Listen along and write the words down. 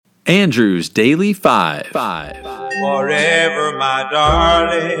Andrew's Daily Five. Forever, my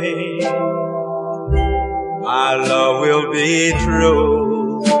darling, my love will be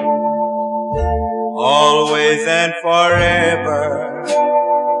true. Always and forever,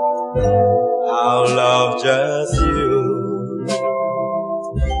 I'll love just you.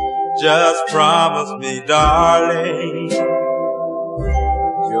 Just promise me, darling,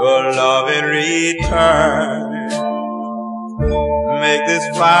 your love in return. Make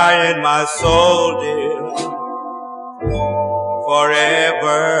this fire in my soul, dear,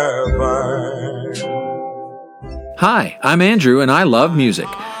 forever burn. Hi, I'm Andrew and I love music.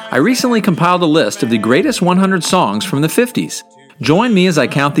 I recently compiled a list of the greatest 100 songs from the 50s. Join me as I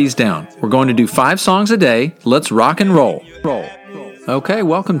count these down. We're going to do 5 songs a day. Let's rock and roll. Okay,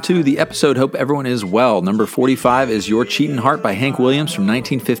 welcome to the episode. Hope everyone is well. Number 45 is Your Cheatin' Heart by Hank Williams from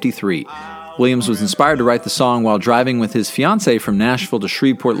 1953. Williams was inspired to write the song while driving with his fiancée from Nashville to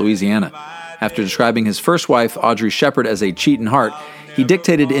Shreveport, Louisiana. After describing his first wife, Audrey Shepard, as a cheatin' heart, he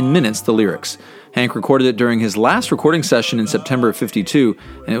dictated in minutes the lyrics. Hank recorded it during his last recording session in September of '52,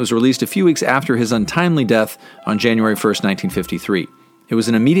 and it was released a few weeks after his untimely death on January 1st, 1953. It was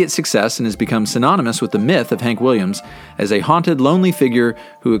an immediate success and has become synonymous with the myth of Hank Williams as a haunted, lonely figure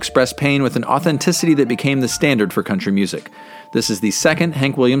who expressed pain with an authenticity that became the standard for country music. This is the second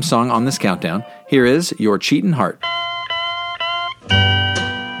Hank Williams song on this countdown. Here is Your Cheatin' Heart.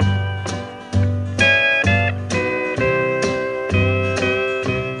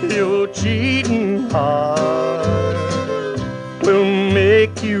 Your cheating heart will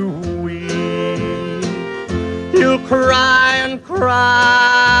make you weep. You'll cry and cry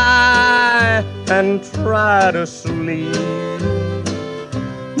and try to sleep,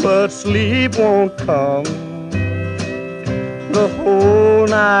 but sleep won't come the whole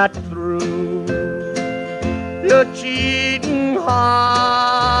night through. Your cheating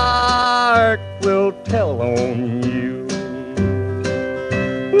heart will tell on you.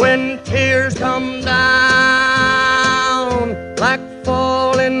 When tears come down like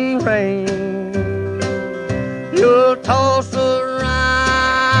falling rain, you'll toss around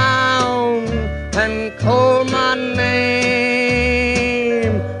and call my name.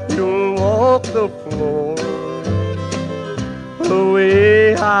 You'll walk the floor the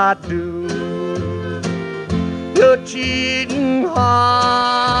way I do. Your cheating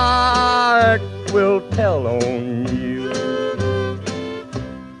heart will tell on you.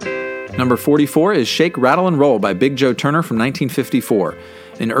 Number 44 is Shake, Rattle, and Roll by Big Joe Turner from 1954.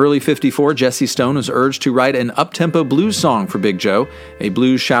 In early '54, Jesse Stone was urged to write an up-tempo blues song for Big Joe, a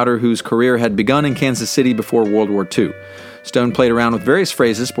blues shouter whose career had begun in Kansas City before World War II. Stone played around with various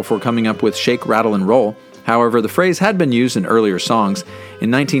phrases before coming up with Shake, Rattle, and Roll. However, the phrase had been used in earlier songs.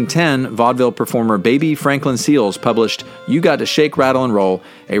 In 1910, vaudeville performer Baby Franklin Seals published You Got to Shake, Rattle, and Roll,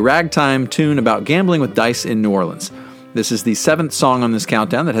 a ragtime tune about gambling with dice in New Orleans. This is the 7th song on this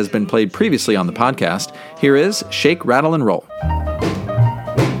countdown that has been played previously on the podcast. Here is Shake, Rattle, and Roll.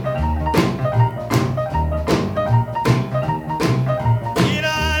 Get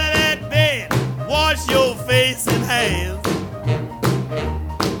out of that bed, wash your face and hands.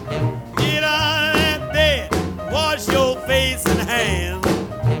 Get out of that bed, wash your face and hands.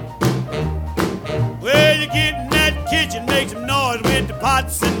 Well, you get in that kitchen, make some noise with the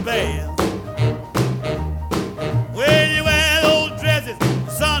pots and pans. Well, you wear those dresses,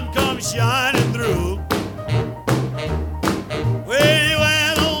 the sun comes shining through. Well, you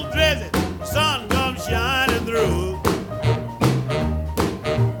wear those dresses, the sun comes shining through.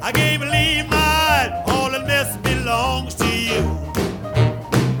 I can't believe my eyes, all the mess belongs to you.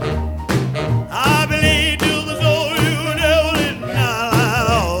 I believe to my soul you devil is not at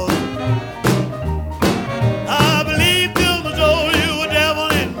all. I believe to my soul you devil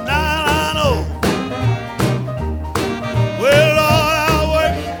is not at all. Well, Lord, I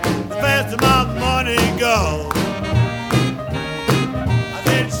work the faster my money goes. I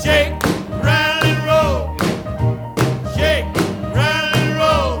said shake, rattle, and roll. Shake, rattle, and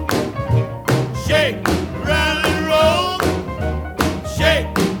roll. Shake, rattle, and roll. Shake,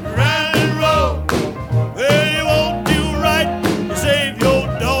 rattle, and roll. Well, you won't do right to save your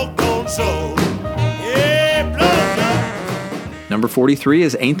doggone soul. Yeah, blood. Number 43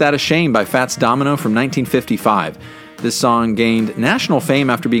 is Ain't That a Shame by Fats Domino from 1955. This song gained national fame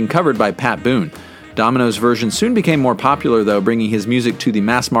after being covered by Pat Boone. Domino's version soon became more popular, though, bringing his music to the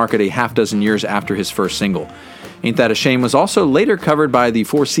mass market a half-dozen years after his first single. Ain't That a Shame was also later covered by the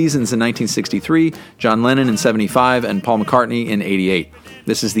Four Seasons in 1963, John Lennon in 75, and Paul McCartney in 88.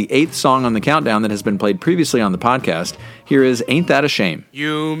 This is the 8th song on the countdown that has been played previously on the podcast. Here is Ain't That a Shame.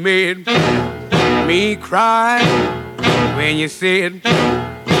 You made me cry when you said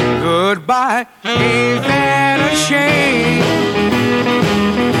Goodbye, ain't that a shame?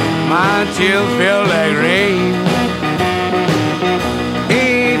 My tears feel like rain.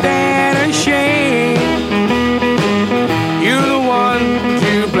 Ain't that a shame? You're the one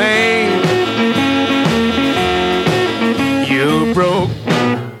to blame. You broke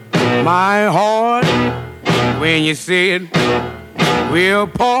my heart when you said we'll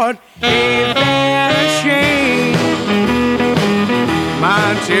part. Ain't that a shame?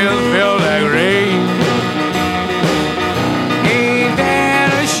 My tears feel like rain. Ain't that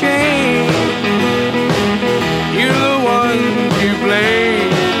a shame? You're the one to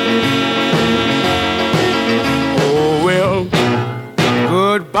blame. Oh well,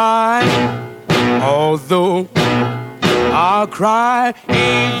 goodbye. Although I'll cry,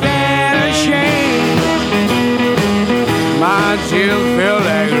 ain't that a shame? My tears feel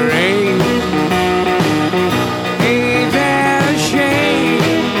like rain. Ain't that a shame?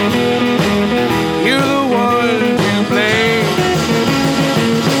 You're the one to blame.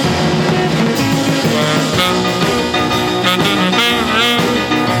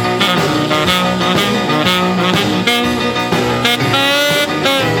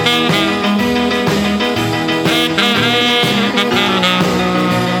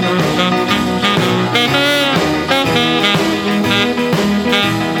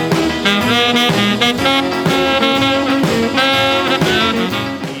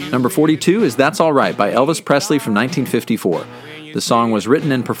 Number 42 is That's All Right by Elvis Presley from 1954. The song was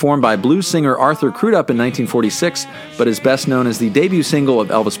written and performed by blues singer Arthur Crudup in 1946, but is best known as the debut single of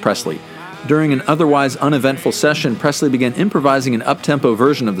Elvis Presley. During an otherwise uneventful session, Presley began improvising an up-tempo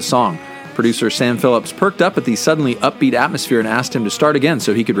version of the song. Producer Sam Phillips perked up at the suddenly upbeat atmosphere and asked him to start again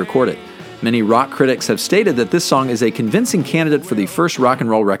so he could record it. Many rock critics have stated that this song is a convincing candidate for the first rock and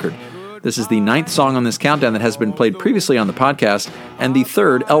roll record. This is the 9th song on this countdown that has been played previously on the podcast, and the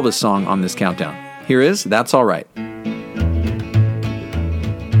 3rd Elvis song on this countdown. Here is That's All Right.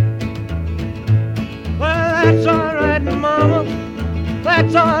 Well, that's all right, Mama.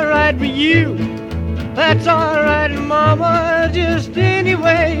 That's all right with you. That's all right, Mama. Just any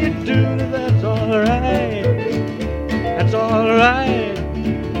way you do. That's all right. That's all right.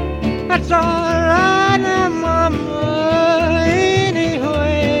 That's all right, Mama. Any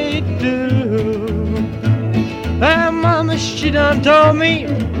way you do. Mama, she done told me.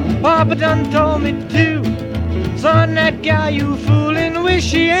 Papa done told me too. Son, that guy you fooling with,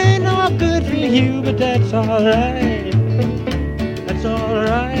 she ain't no good for you, but that's all right. That's all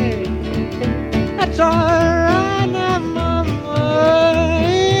right. That's all right now, Mama.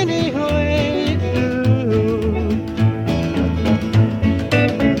 Any way you do.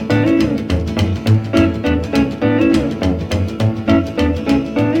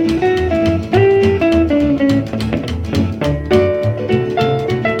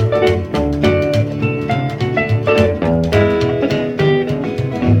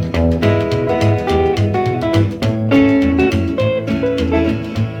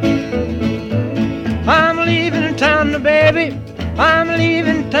 I'm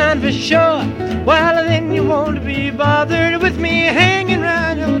leaving town for sure. Well, then you won't be bothered with me hanging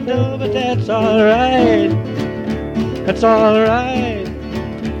around your door, but that's all right. That's all right.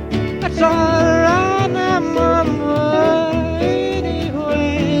 That's all right now, Mama. Any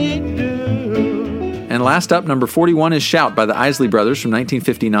way you do. And last up, number 41 is Shout by the Isley Brothers from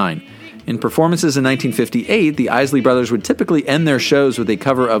 1959. In performances in 1958, the Isley Brothers would typically end their shows with a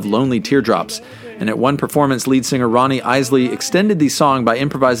cover of Lonely Teardrops. And at one performance, lead singer Ronnie Isley extended the song by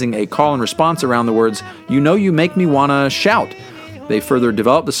improvising a call and response around the words, "You know you make me wanna shout." They further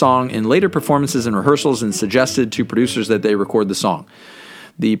developed the song in later performances and rehearsals and suggested to producers that they record the song.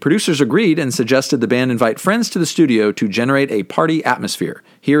 The producers agreed and suggested the band invite friends to the studio to generate a party atmosphere.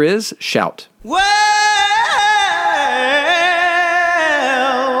 Here is Shout. Well,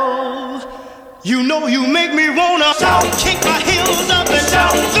 you know you make me wanna shout, kick my heels up and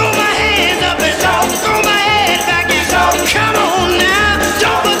shout, throw my hands up and shout, throw my head back and shout. Come on now,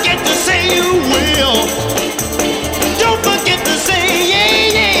 don't forget to say you will. Don't forget to say yeah,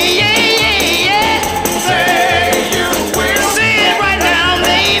 yeah, yeah, yeah, yeah. Say you will. Say it right now,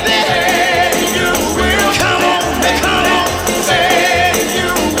 baby. Say you will. Come on, come on. Say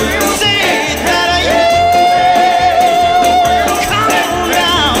you will. Say it better, yeah. Come on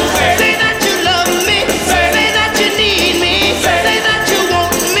now. Say that you love me. Say that you need me. Say that you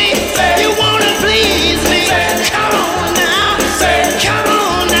want me.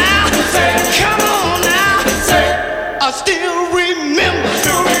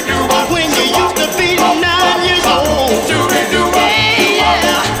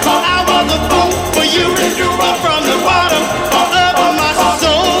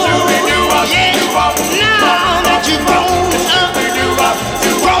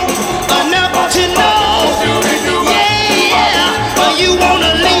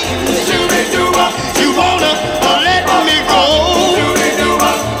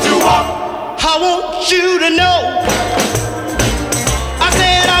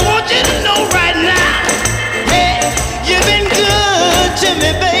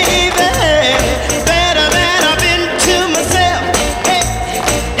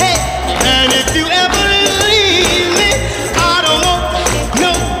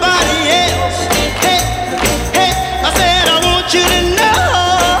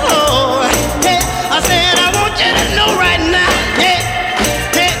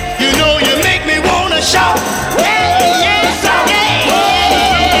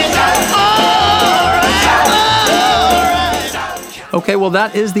 well,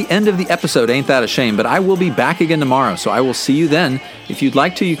 that is the end of the episode. Ain't that a shame? But I will be back again tomorrow, so I will see you then. If you'd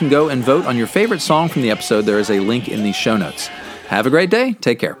like to, you can go and vote on your favorite song from the episode. There is a link in the show notes. Have a great day.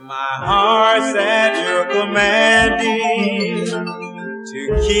 Take care. My heart's at your commanding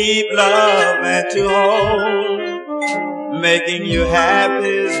to keep love and to hold. Making you happy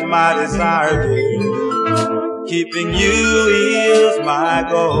is my desire, dear. Keeping you is my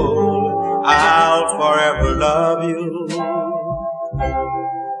goal. I'll forever love you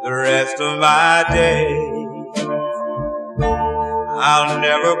the rest of my days. I'll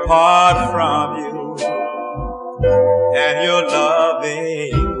never part from you and your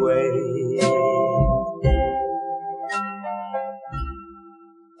loving ways.